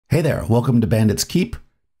Hey there, welcome to Bandit's Keep.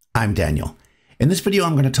 I'm Daniel. In this video,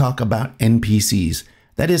 I'm going to talk about NPCs.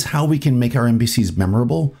 That is how we can make our NPCs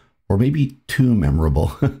memorable, or maybe too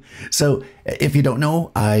memorable. So if you don't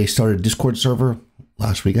know, I started a Discord server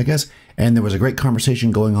last week, I guess, and there was a great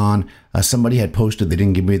conversation going on. Somebody had posted, they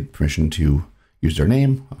didn't give me permission to use their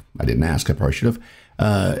name. I didn't ask, I probably should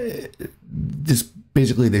have.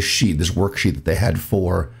 Basically this sheet, this worksheet that they had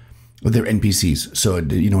for their NPCs. So,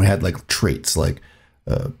 it had like traits like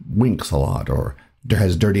winks a lot, or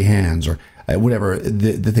has dirty hands, or whatever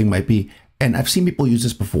the thing might be. And I've seen people use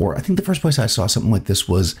this before. I think the first place I saw something like this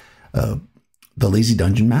was the Lazy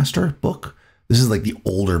Dungeon Master book. This is like the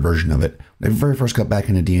older version of it. When I very first got back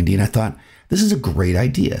into D&D, and I thought, this is a great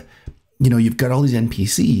idea. You've got all these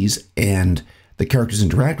NPCs and the characters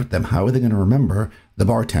interact with them. How are they going to remember the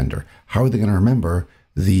bartender? How are they going to remember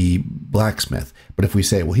the blacksmith? But if we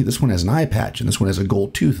say, well, this one has an eye patch, and this one has a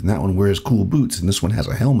gold tooth, and that one wears cool boots, and this one has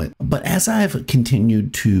a helmet. But as I've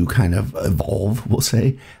continued to kind of evolve, we'll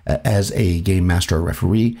say, as a game master or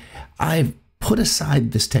referee, I've put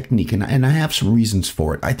aside this technique, and I have some reasons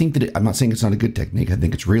for it. I think that I'm not saying it's not a good technique. I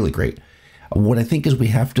think it's really great. What I think is we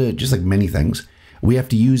have to, just like many things, we have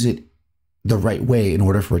to use it the right way in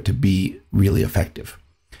order for it to be really effective.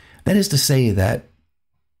 That is to say that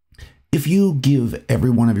if you give every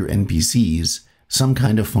one of your NPCs some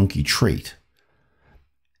kind of funky trait,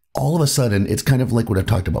 all of a sudden, it's kind of like what I've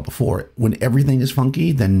talked about before. When everything is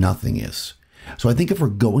funky, then nothing is. So I think if we're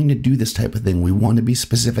going to do this type of thing, we want to be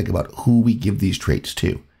specific about who we give these traits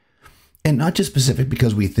to. And not just specific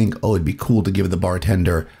because we think, oh, it'd be cool to give the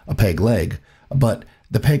bartender a peg leg, but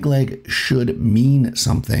the peg leg should mean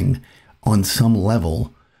something on some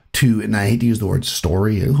level to, and I hate to use the word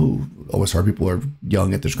story, OSR people are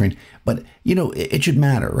yelling at their screen, but it should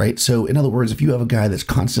matter, right? So in other words, if you have a guy that's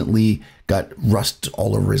constantly got rust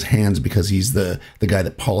all over his hands because he's the guy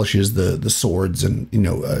that polishes the swords and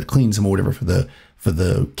cleans them or whatever for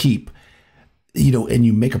the keep, and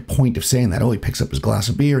you make a point of saying that, oh, he picks up his glass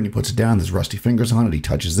of beer and he puts it down, there's rusty fingers on it, he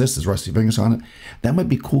touches this, there's rusty fingers on it. That might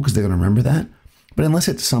be cool because they're going to remember that. But unless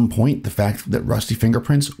at some point the fact that rusty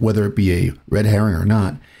fingerprints, whether it be a red herring or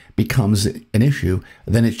not, becomes an issue,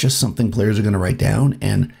 then it's just something players are going to write down.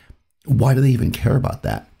 And why do they even care about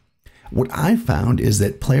that? What I found is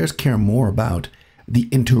that players care more about the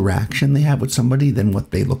interaction they have with somebody than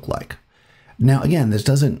what they look like. Now, again, this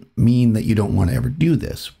doesn't mean that you don't want to ever do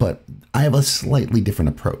this, but I have a slightly different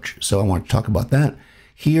approach. So I want to talk about that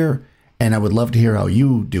here, and I would love to hear how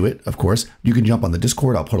you do it. Of course, you can jump on the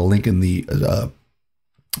Discord. I'll put a link in the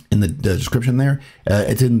description there.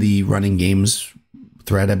 It's in the running games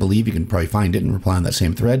thread, I believe. You can probably find it and reply on that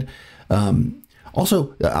same thread.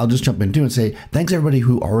 Also, I'll just jump in too and say, thanks everybody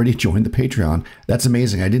who already joined the Patreon. That's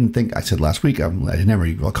amazing. I didn't think, I said last week, I didn't have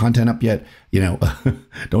any content up yet,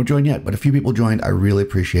 don't join yet, but a few people joined. I really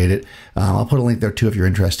appreciate it. I'll put a link there too if you're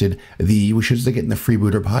interested. We should get in the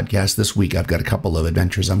Freebooter podcast this week. I've got a couple of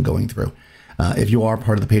adventures I'm going through. If you are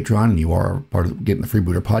part of the Patreon and you are part of getting the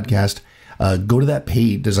Freebooter podcast, go to that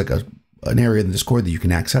page. There's like an area in the Discord that you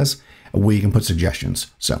can access where you can put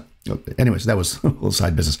suggestions. So anyways, that was a little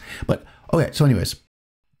side business. But okay, so anyways,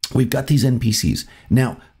 we've got these NPCs.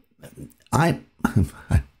 Now, I'm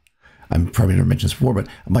probably never mentioned this before, but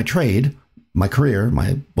my trade, my career,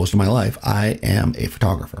 most of my life, I am a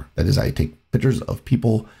photographer. That is, I take pictures of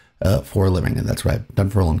people for a living, and that's what I've done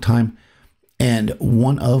for a long time. And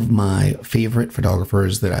one of my favorite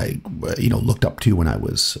photographers that I, looked up to when I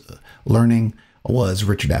was learning was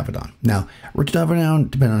Richard Avedon. Now, Richard Avedon,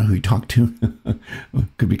 depending on who you talk to,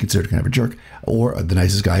 could be considered kind of a jerk or the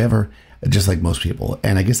nicest guy ever, just like most people.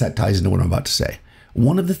 And I guess that ties into what I'm about to say.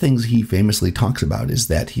 One of the things he famously talks about is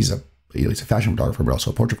that he's a fashion photographer, but also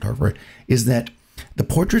a portrait photographer, is that the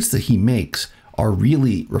portraits that he makes are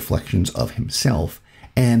really reflections of himself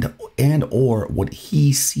and or what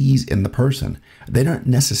he sees in the person. They don't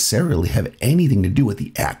necessarily have anything to do with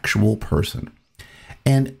the actual person.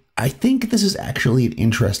 And I think this is actually an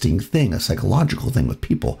interesting thing, a psychological thing with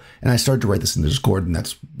people. And I started to write this in the Discord, and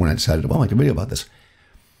that's when I decided, well, I'll make a video about this.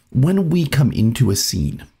 When we come into a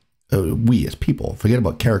scene, we as people, forget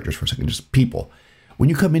about characters for a second, just people. When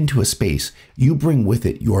you come into a space, you bring with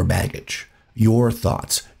it your baggage, your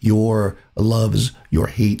thoughts, your loves, your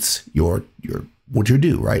hates, your what you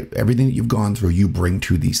do, right? Everything that you've gone through, you bring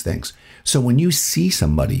to these things. So when you see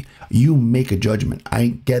somebody, you make a judgment. I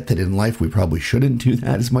get that in life, we probably shouldn't do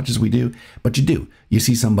that as much as we do, but you do. You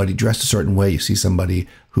see somebody dressed a certain way. You see somebody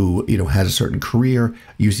who, has a certain career.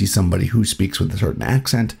 You see somebody who speaks with a certain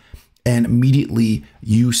accent, and immediately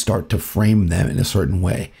you start to frame them in a certain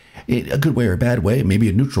way. A good way or a bad way, maybe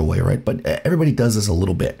a neutral way, right? But everybody does this a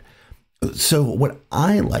little bit. So what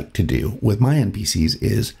I like to do with my NPCs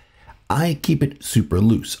is I keep it super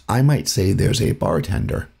loose. I might say there's a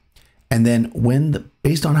bartender, and then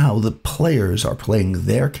based on how the players are playing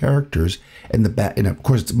their characters, and of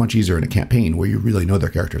course it's much easier in a campaign where you really know their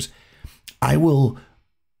characters, I will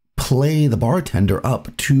play the bartender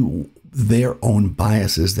up to their own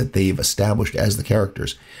biases that they've established as the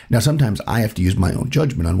characters. Now, sometimes I have to use my own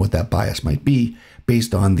judgment on what that bias might be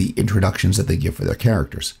based on the introductions that they give for their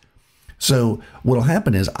characters. So what'll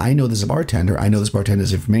happen is I know there's a bartender, I know this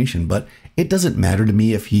bartender's information, but it doesn't matter to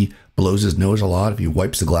me if he blows his nose a lot, if he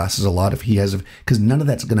wipes the glasses a lot, if he has, because none of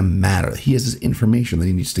that's going to matter. He has this information that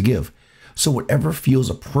he needs to give. So whatever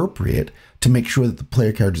feels appropriate to make sure that the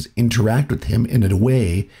player characters interact with him in a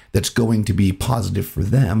way that's going to be positive for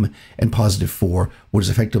them and positive for what is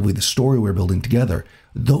effectively the story we're building together,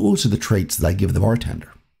 those are the traits that I give the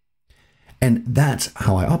bartender. And that's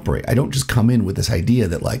how I operate. I don't just come in with this idea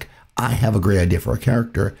that like, I have a great idea for a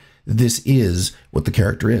character. This is what the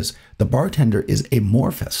character is. The bartender is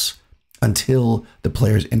amorphous until the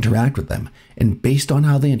players interact with them. And based on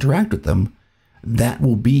how they interact with them, that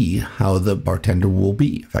will be how the bartender will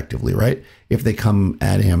be effectively, right? If they come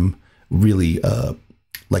at him really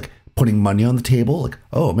like putting money on the table, like,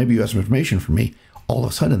 oh, maybe you have some information for me. All of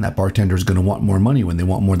a sudden that bartender is going to want more money. When they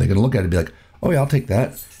want more, they're going to look at it and be like, oh yeah, I'll take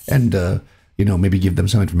that. And, maybe give them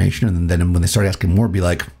some information. And then when they start asking more, be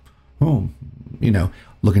like, oh,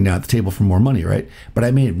 looking down at the table for more money, right? But I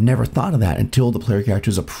may have never thought of that until the player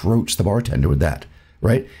characters approach the bartender with that,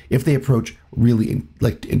 right? If they approach really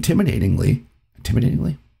intimidatingly,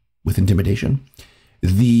 with intimidation,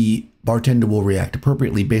 the bartender will react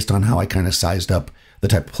appropriately based on how I kind of sized up the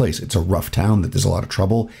type of place. It's a rough town that there's a lot of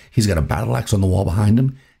trouble. He's got a battle axe on the wall behind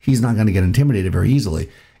him. He's not going to get intimidated very easily.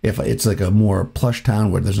 If it's like a more plush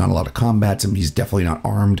town where there's not a lot of combats and he's definitely not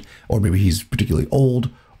armed, or maybe he's particularly old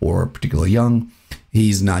or particularly young,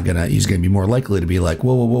 he's going to be more likely to be like,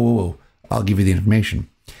 whoa, I'll give you the information.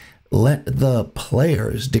 Let the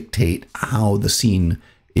players dictate how the scene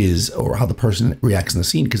is or how the person reacts in the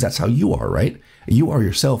scene, because that's how you are, right? You are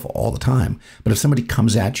yourself all the time. But if somebody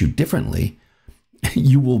comes at you differently,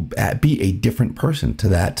 you will be a different person to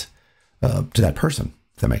that person,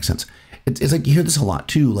 if that makes sense. It's like you hear this a lot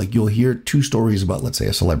too. Like you'll hear two stories about, let's say,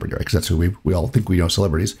 a celebrity, right? Because that's who we all think we know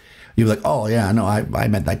celebrities. You'll be like, oh yeah, no, I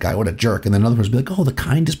met that guy, what a jerk. And then another person will be like, oh, the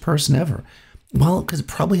kindest person ever. Well, because it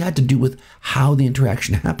probably had to do with how the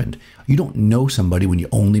interaction happened. You don't know somebody when you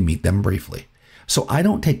only meet them briefly. So I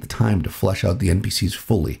don't take the time to flesh out the NPCs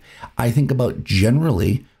fully. I think about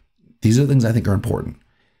generally, these are the things I think are important.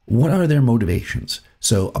 What are their motivations?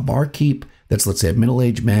 So a barkeep that's, let's say, a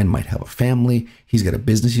middle-aged man might have a family. He's got a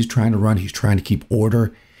business he's trying to run. He's trying to keep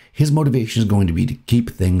order. His motivation is going to be to keep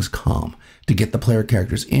things calm, to get the player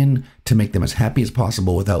characters in, to make them as happy as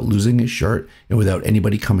possible without losing his shirt and without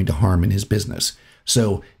anybody coming to harm in his business.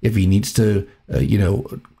 So if he needs to,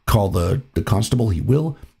 call the constable, he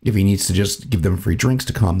will. If he needs to just give them free drinks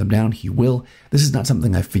to calm them down, he will. This is not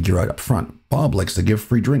something I figure out up front. Bob likes to give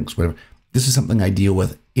free drinks, whatever. This is something I deal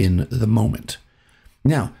with in the moment.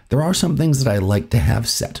 Now, there are some things that I like to have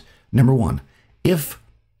set. Number one, if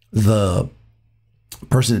the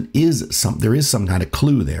person there is some kind of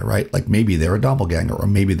clue there, right? Like maybe they're a doppelganger, or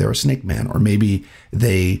maybe they're a snake man, or maybe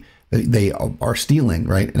they are stealing,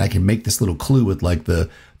 right? And I can make this little clue with like the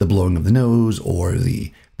blowing of the nose or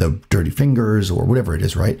the dirty fingers or whatever it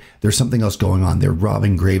is, right? There's something else going on. They're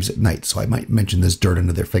robbing graves at night, so I might mention this dirt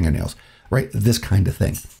under their fingernails, right? This kind of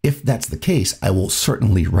thing. If that's the case, I will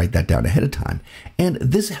certainly write that down ahead of time. And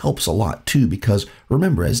this helps a lot too, because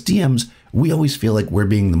remember, as DMs, we always feel like we're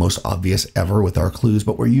being the most obvious ever with our clues,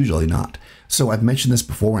 but we're usually not. So I've mentioned this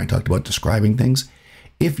before when I talked about describing things.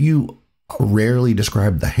 If you rarely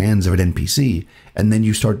describe the hands of an NPC, and then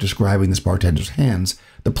you start describing this bartender's hands,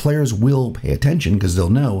 the players will pay attention because they'll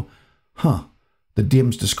know, the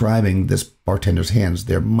DM's describing this bartender's hands.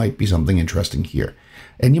 There might be something interesting here.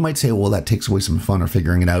 And you might say, well, that takes away some fun of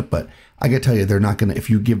figuring it out. But I got to tell you, they're not going to, if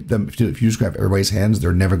you describe everybody's hands,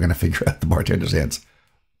 they're never going to figure out the bartender's hands.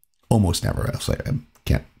 Almost never. I'll say, I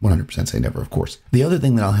can't 100% say never, of course. The other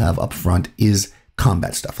thing that I'll have up front is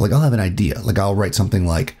combat stuff. Like I'll have an idea. Like I'll write something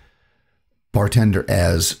like bartender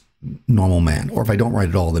as normal man. Or if I don't write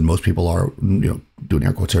at all, then most people are, doing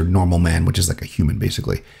air quotes, are normal man, which is like a human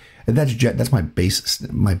basically. And that's my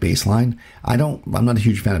baseline. I'm not a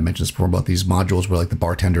huge fan. I mentioned this before about these modules where like the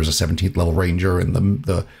bartender is a 17th level ranger and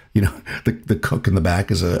the cook in the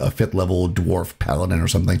back is a 5th level dwarf paladin or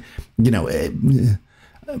something.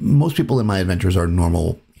 Most people in my adventures are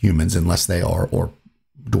normal humans unless they are, or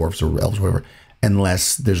dwarves or elves or whatever,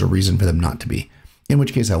 unless there's a reason for them not to be. in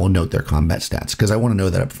which case I will note their combat stats because I want to know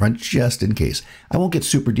that up front just in case. I won't get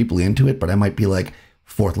super deeply into it, but I might be like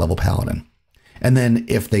 4th level paladin. And then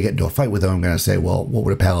if they get into a fight with them, I'm going to say, well, what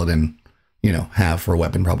would a paladin, you know, have for a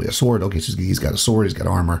weapon? Probably a sword. Okay, so he's got a sword, he's got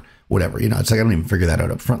armor, whatever. You know, it's like I don't even figure that out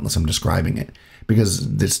up front unless I'm describing it because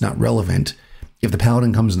it's not relevant. If the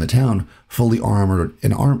paladin comes into town fully armored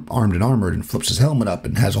and armed and armored and flips his helmet up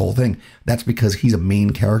and has a whole thing, that's because he's a main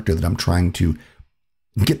character that I'm trying to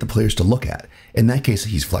get the players to look at. In that case,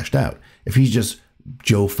 he's fleshed out. If he's just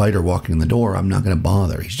Joe Fighter walking in the door, I'm not going to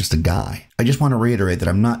bother. He's just a guy. I just want to reiterate that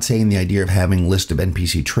I'm not saying the idea of having a list of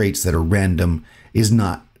NPC traits that are random is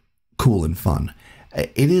not cool and fun.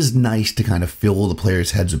 It is nice to kind of fill the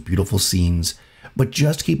players' heads with beautiful scenes, but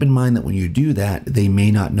just keep in mind that when you do that, they may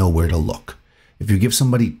not know where to look. If you give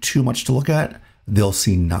somebody too much to look at, they'll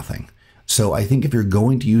see nothing. So I think if you're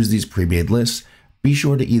going to use these pre-made lists, be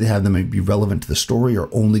sure to either have them be relevant to the story or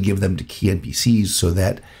only give them to key NPCs so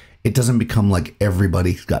that it doesn't become like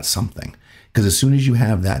everybody's got something. Because as soon as you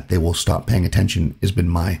have that, they will stop paying attention, has been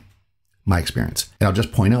my experience. And I'll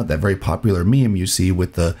just point out that very popular meme you see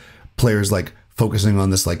with the players like focusing on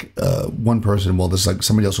this like one person while there's like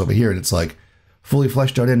somebody else over here, and it's like fully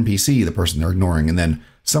fleshed out NPC, the person they're ignoring, and then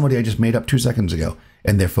somebody I just made up 2 seconds ago,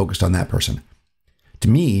 and they're focused on that person. To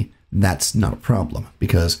me, that's not a problem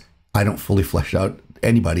because I don't fully flesh out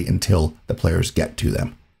anybody until the players get to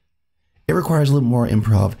them. It requires a little more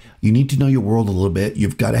improv. You need to know your world a little bit.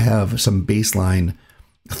 You've got to have some baseline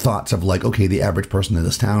thoughts of like, okay, the average person in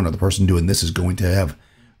this town or the person doing this is going to have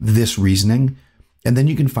this reasoning. And then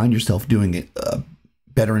you can find yourself doing it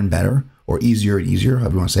better and better or easier and easier,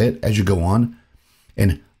 however you want to say it, as you go on.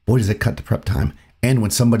 And boy, does it cut to prep time. And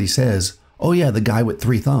when somebody says, oh yeah, the guy with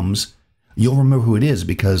 3 thumbs, you'll remember who it is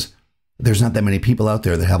because there's not that many people out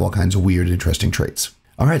there that have all kinds of weird, interesting traits.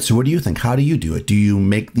 All right, so what do you think? How do you do it? Do you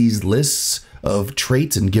make these lists of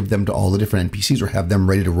traits and give them to all the different NPCs or have them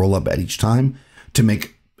ready to roll up at each time to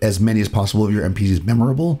make as many as possible of your NPCs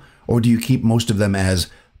memorable? Or do you keep most of them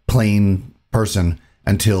as plain person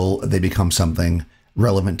until they become something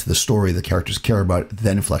relevant to the story the characters care about,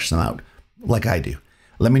 then flesh them out, like I do?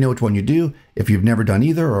 Let me know which one you do. If you've never done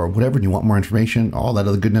either or whatever and you want more information, all that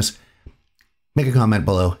other goodness, make a comment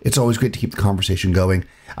below. It's always great to keep the conversation going.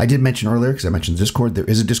 I did mention earlier, because I mentioned Discord, there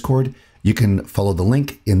is a Discord. You can follow the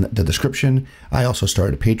link in the description. I also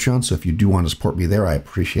started a Patreon, so if you do want to support me there, I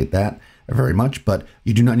appreciate that very much. But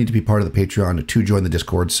you do not need to be part of the Patreon to join the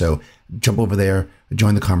Discord, so jump over there,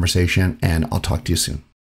 join the conversation, and I'll talk to you soon.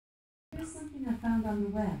 Here's something I found on the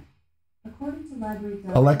web. According to library.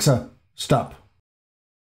 Alexa, stop.